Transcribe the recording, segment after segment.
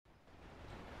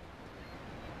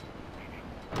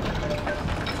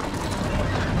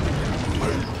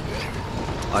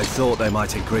I thought they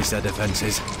might increase their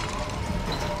defenses.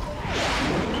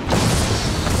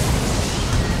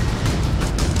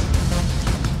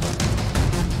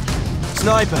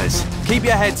 Snipers, keep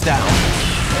your heads down.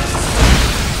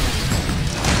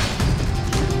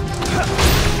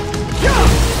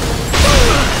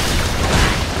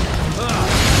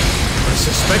 I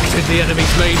suspected the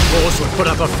enemy's main force would put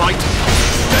up a fight.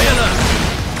 Stay alert!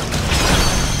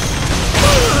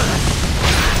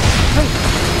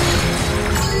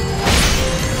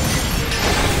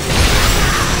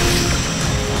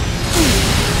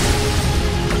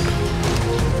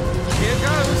 Here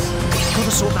goes.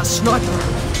 Gotta sort that sniper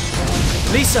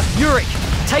out. Lisa, Yurik,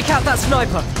 take out that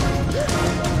sniper.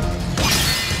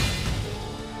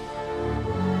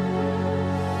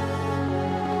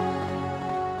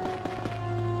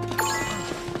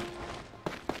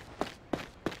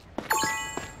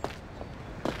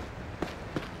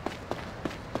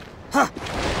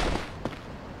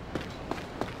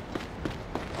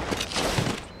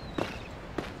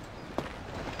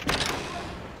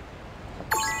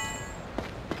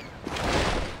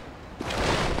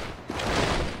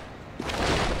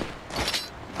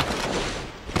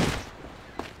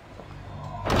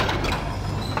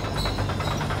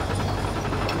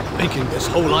 Making this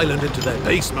whole island into their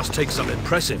base must take some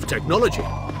impressive technology.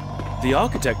 The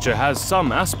architecture has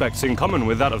some aspects in common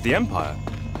with that of the Empire.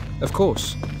 Of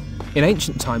course. In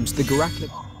ancient times, the Gurakli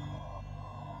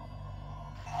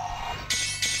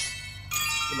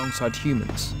alongside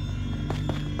humans.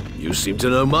 You seem to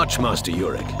know much, Master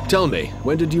Yurik. Tell me,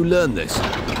 when did you learn this?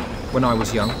 When I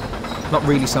was young. Not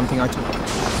really something I taught.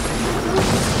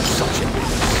 Such ignorance.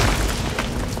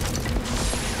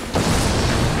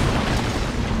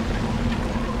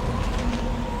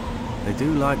 They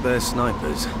do like their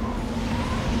snipers.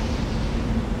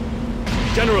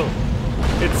 General,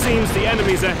 it seems the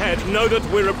enemies ahead know that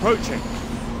we're approaching.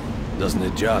 Doesn't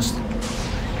it just?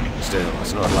 Still,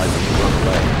 it's not like we can run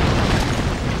away.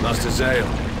 Master Zale,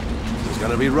 it's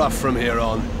gonna be rough from here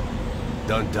on.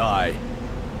 Don't die.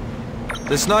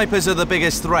 The snipers are the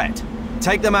biggest threat.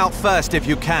 Take them out first if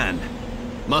you can.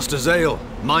 Master Zale,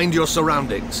 mind your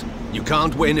surroundings. You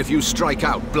can't win if you strike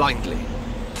out blindly.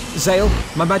 Zale,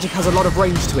 my magic has a lot of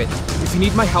range to it. If you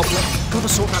need my help, Gotta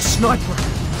sort that sniper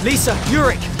out. Lisa,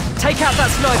 Yurik, take out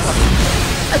that sniper.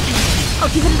 Okay, I'll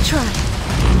give it a try.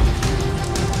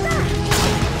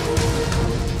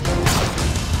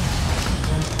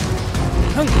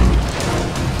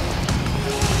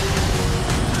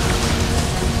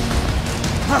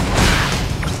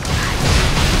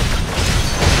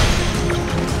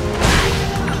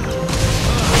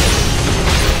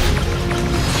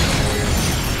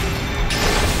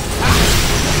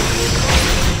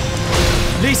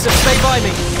 Lisa, stay by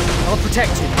me. I'll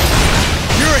protect you.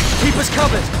 Yurik, keep us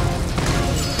covered.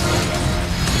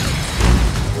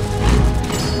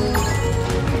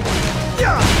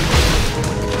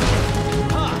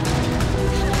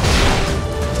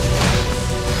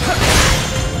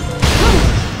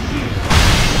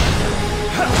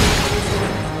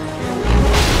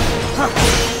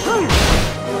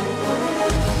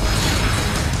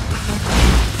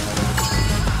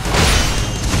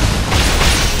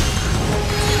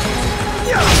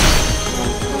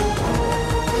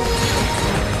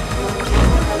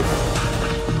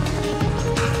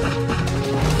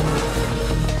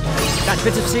 That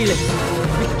bit of ceiling.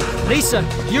 Lisa,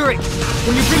 Yurik,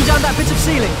 can you bring down that bit of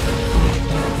ceiling?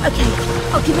 Okay,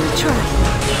 I'll give it a try.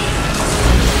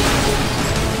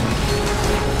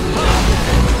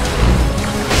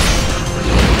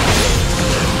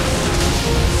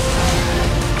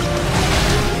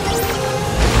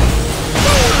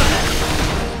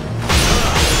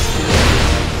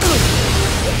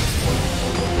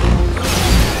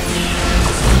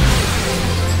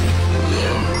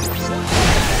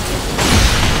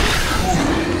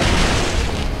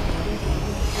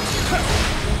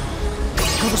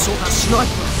 Sort that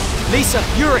sniper. Lisa,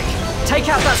 Yurik, take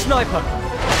out that sniper.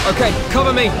 Okay,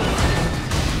 cover me.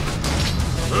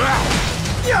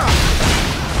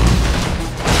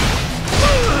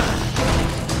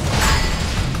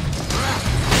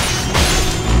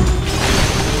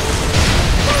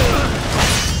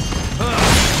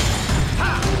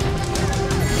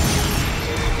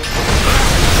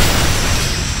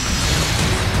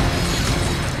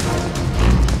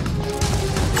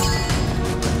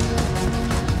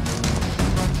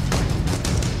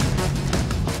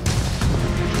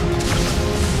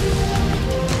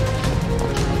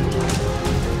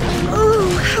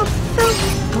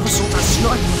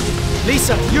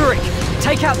 Lisa, Yurik,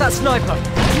 take out that sniper.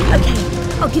 Okay,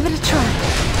 I'll give it a try.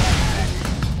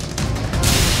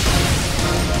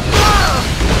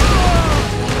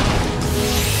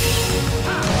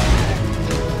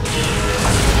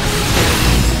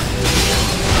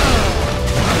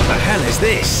 the hell is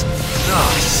this?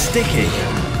 Ah, sticky.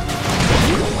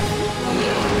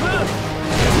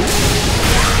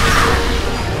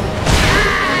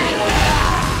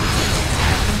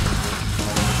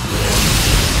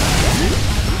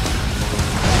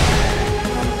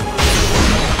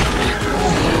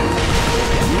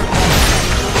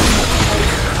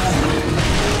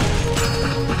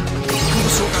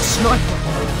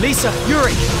 Sniper! Lisa,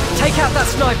 Yuri, take out that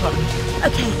sniper!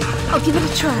 Okay, I'll give it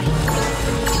a try.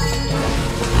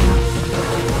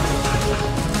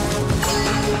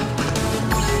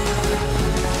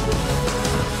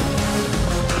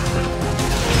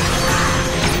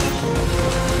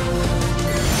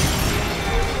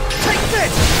 Take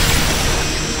this!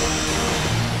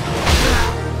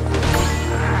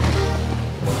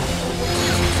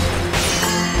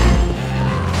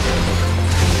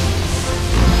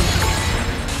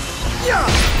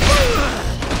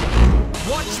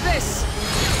 Watch this!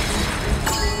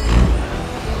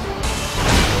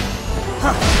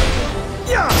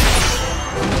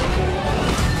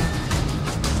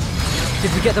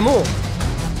 Did we get them all?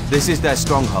 This is their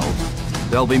stronghold.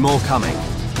 There'll be more coming.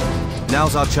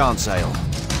 Now's our chance, Ale.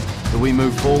 Do we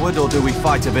move forward or do we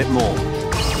fight a bit more?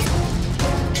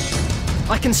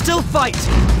 I can still fight!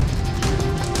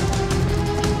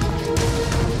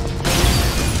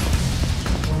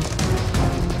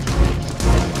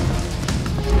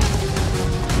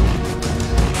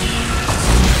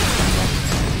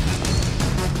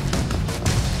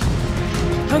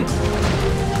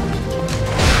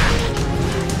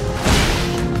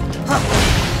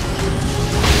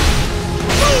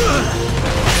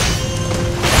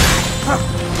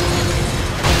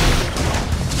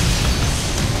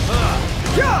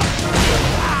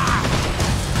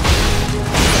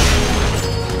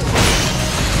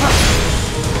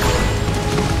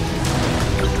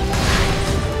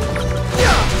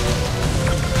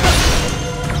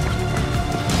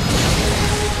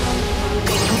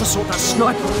 Sort that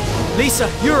sniper! Lisa,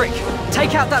 Yurik,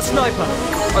 take out that sniper!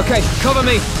 Okay, cover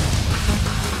me!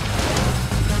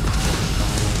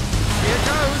 Here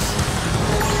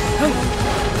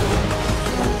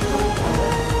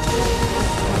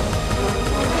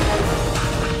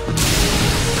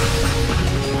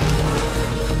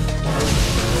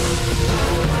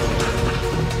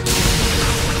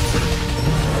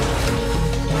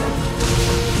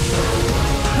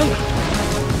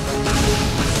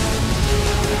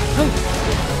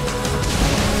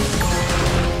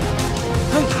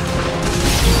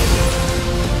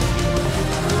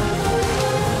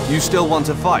You still want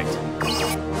to fight?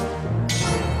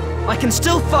 I can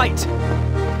still fight!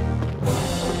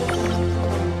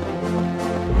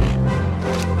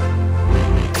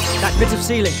 That bit of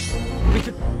ceiling. We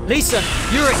could... Lisa,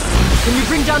 Yuri, can you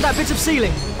bring down that bit of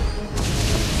ceiling?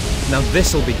 Now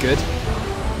this'll be good.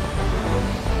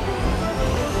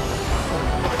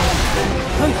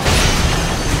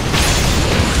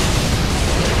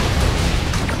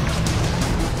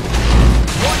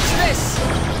 Watch this!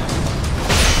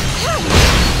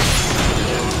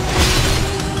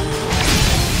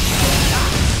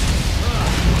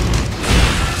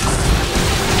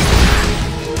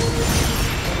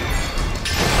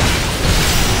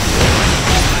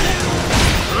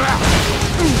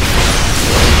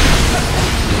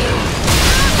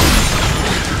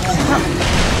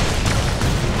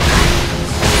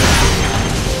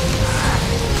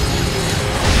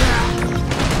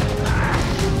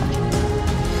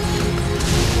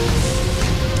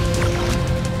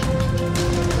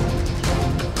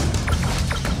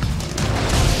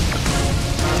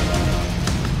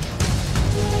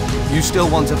 You still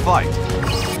want to fight?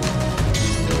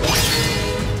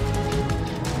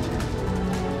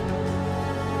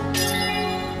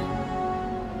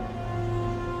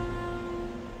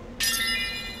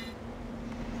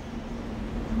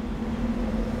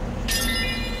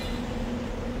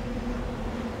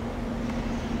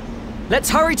 Let's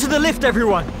hurry to the lift,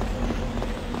 everyone!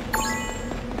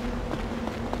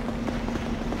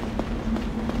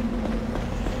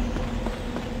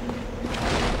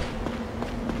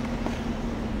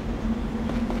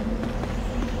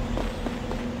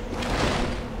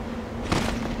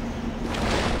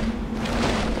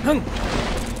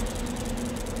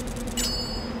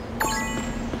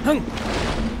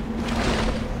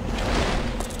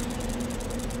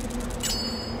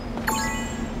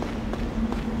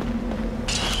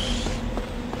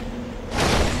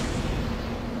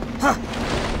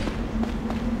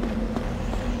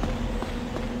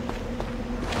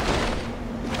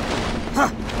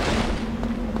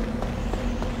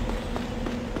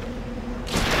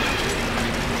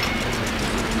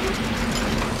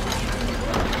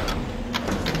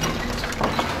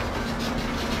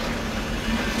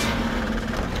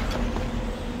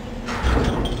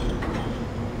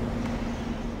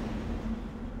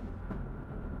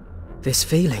 This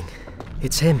feeling,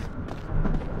 it's him.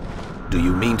 Do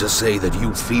you mean to say that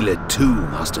you feel it too,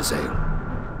 Master Zale?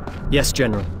 Yes,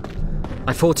 General.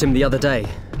 I fought him the other day,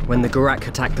 when the Gurak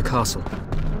attacked the castle.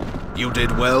 You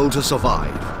did well to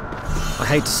survive. I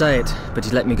hate to say it, but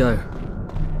he let me go.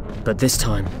 But this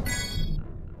time...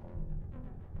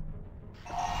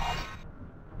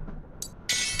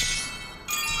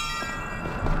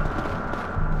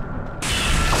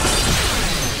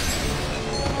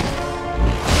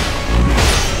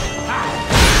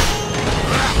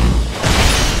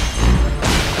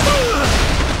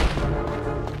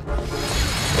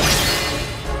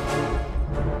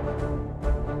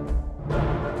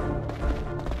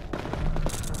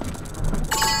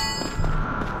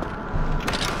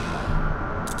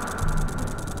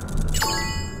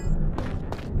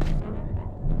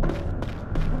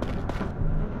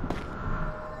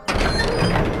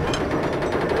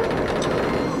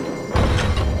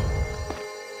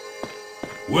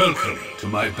 Welcome to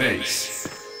my base.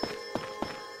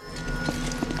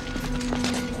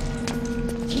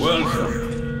 Welcome.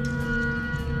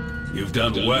 You've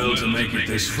done well to make it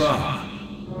this far.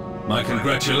 My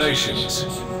congratulations.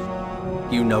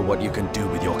 You know what you can do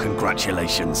with your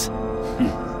congratulations.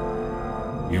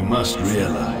 You must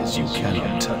realize you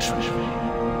cannot touch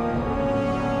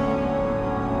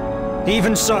me.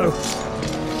 Even so!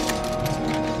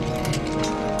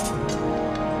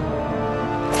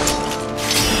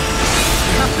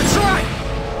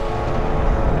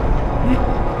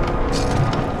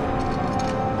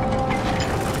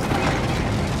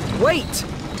 Wait!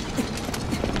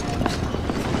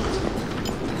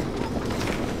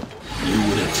 You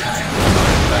would attack when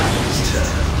my battle's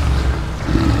turn.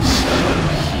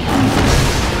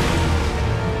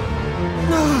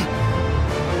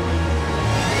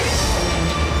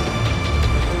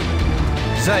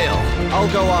 Zale,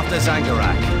 I'll go after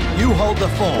Zangarak. You hold the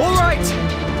fort. All right!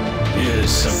 Here's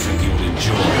something you'll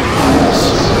enjoy.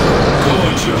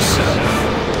 Gorge yourself.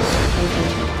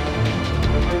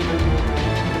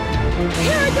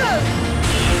 Here I go!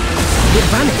 It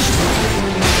vanished!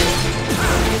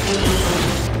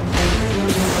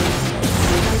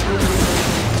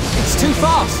 It's too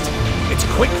fast! It's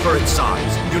quick for its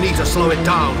size. You need to slow it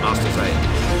down, Master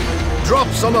Zale. Drop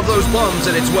some of those bombs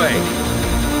in its way.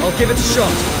 I'll give it a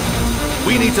shot.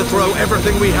 We need to throw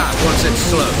everything we have once it's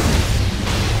slow.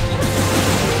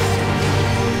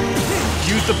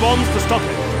 Use the bombs to stop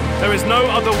it. There is no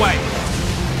other way.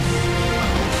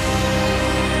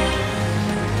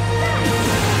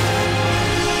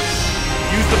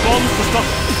 Use the bombs to stop it.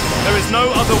 There is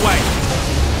no other way.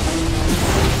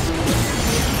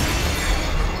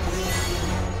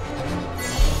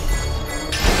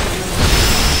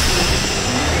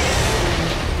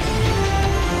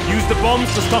 Use the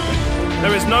bombs to stop it.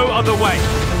 There is no other way.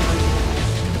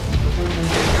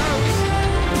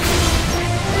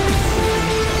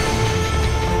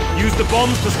 Use the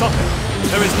bombs to stop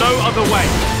it. There is no other way.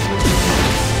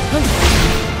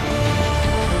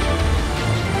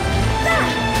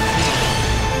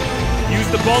 Use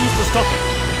the bombs to stop it.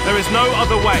 There is no other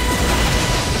way.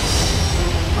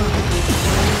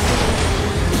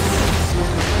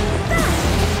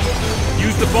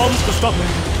 Use the bombs to stop it.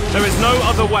 There is no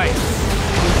other way.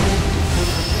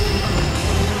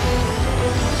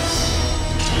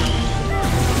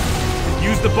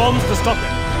 Use the bombs to stop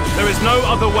it. There is no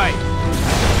other way.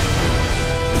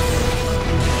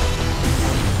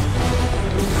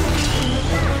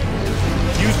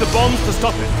 Use the bombs to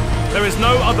stop it. There is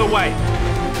no other way.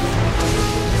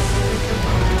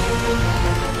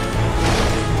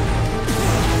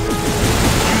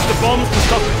 Use the bombs to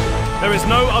stop it. There is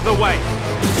no other way.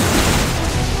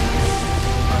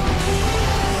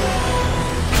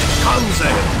 Come,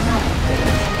 Zale.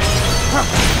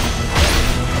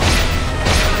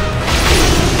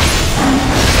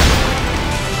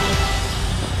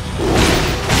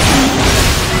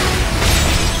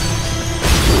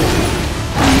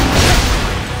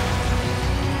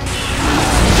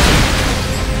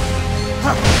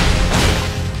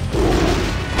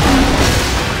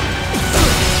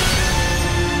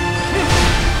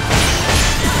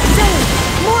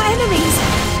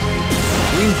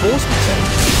 Reinforcements, eh?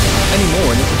 Any more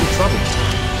and it could be trouble.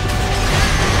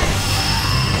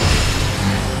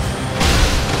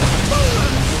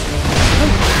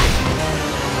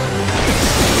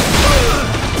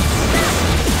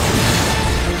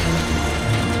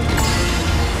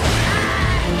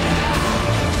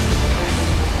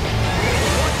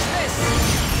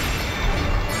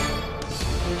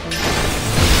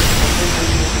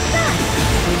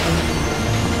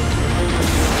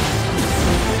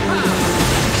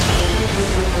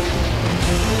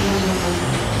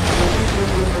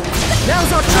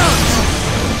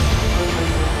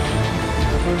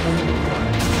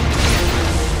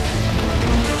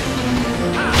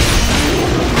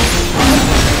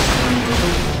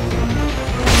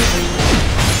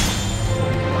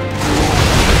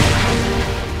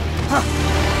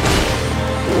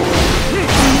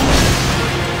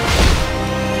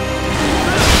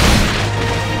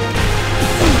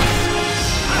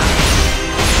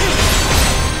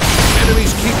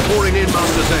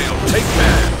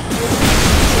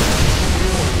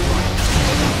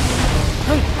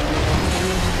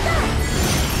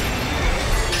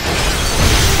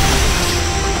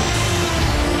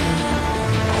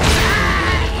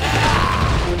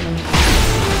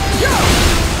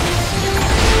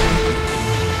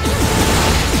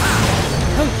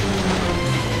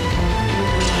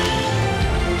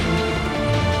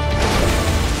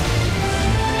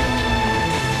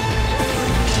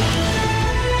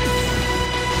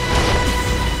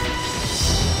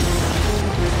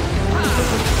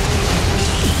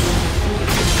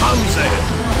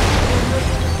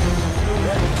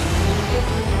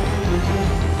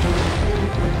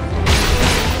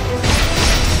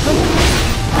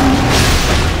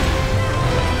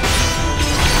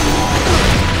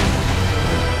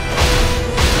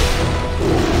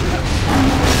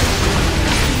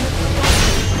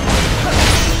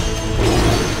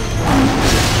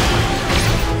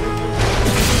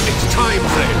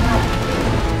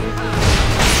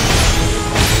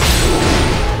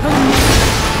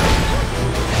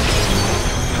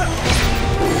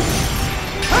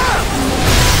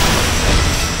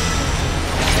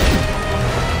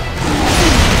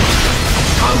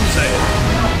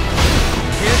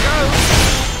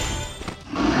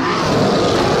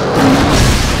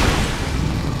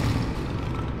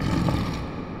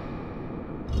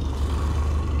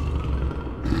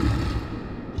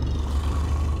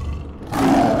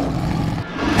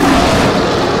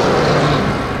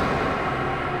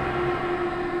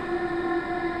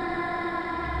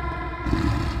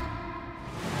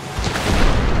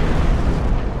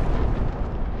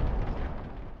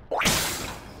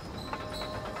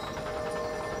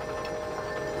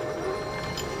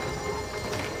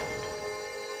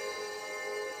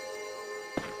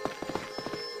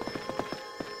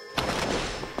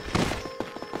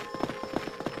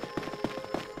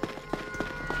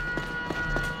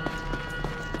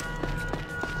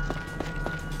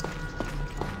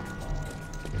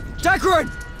 Dagran!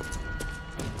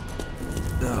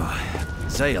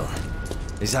 Zale,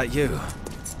 is that you?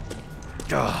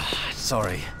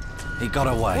 Sorry. He got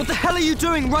away. What the hell are you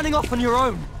doing running off on your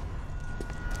own?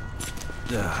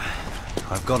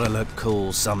 I've got to look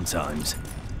cool sometimes.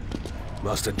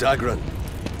 Master Dagran,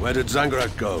 where did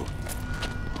Zangarak go?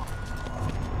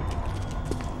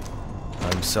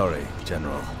 I'm sorry,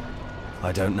 General.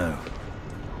 I don't know.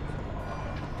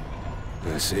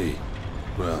 I see.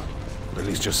 Well, at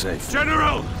least you're safe.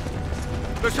 General!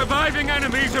 The surviving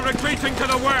enemies are retreating to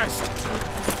the west!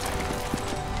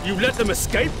 You let them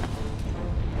escape?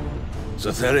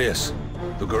 Zotherius,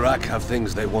 the Gurak have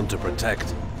things they want to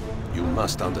protect. You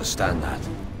must understand that.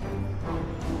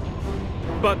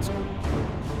 But...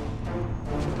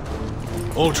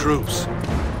 All troops,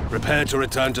 prepare to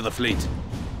return to the fleet.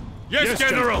 Yes,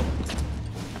 General!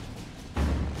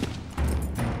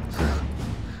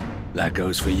 That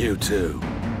goes for you, too.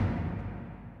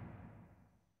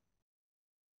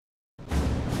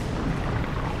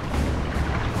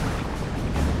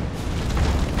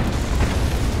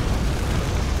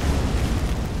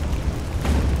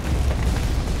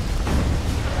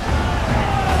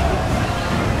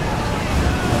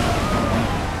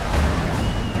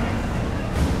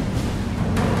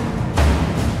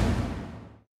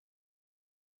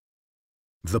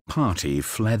 The party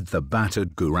fled the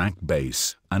battered Gurak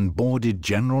base and boarded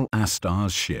General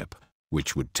Astar's ship,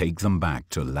 which would take them back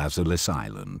to Lazarus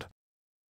Island.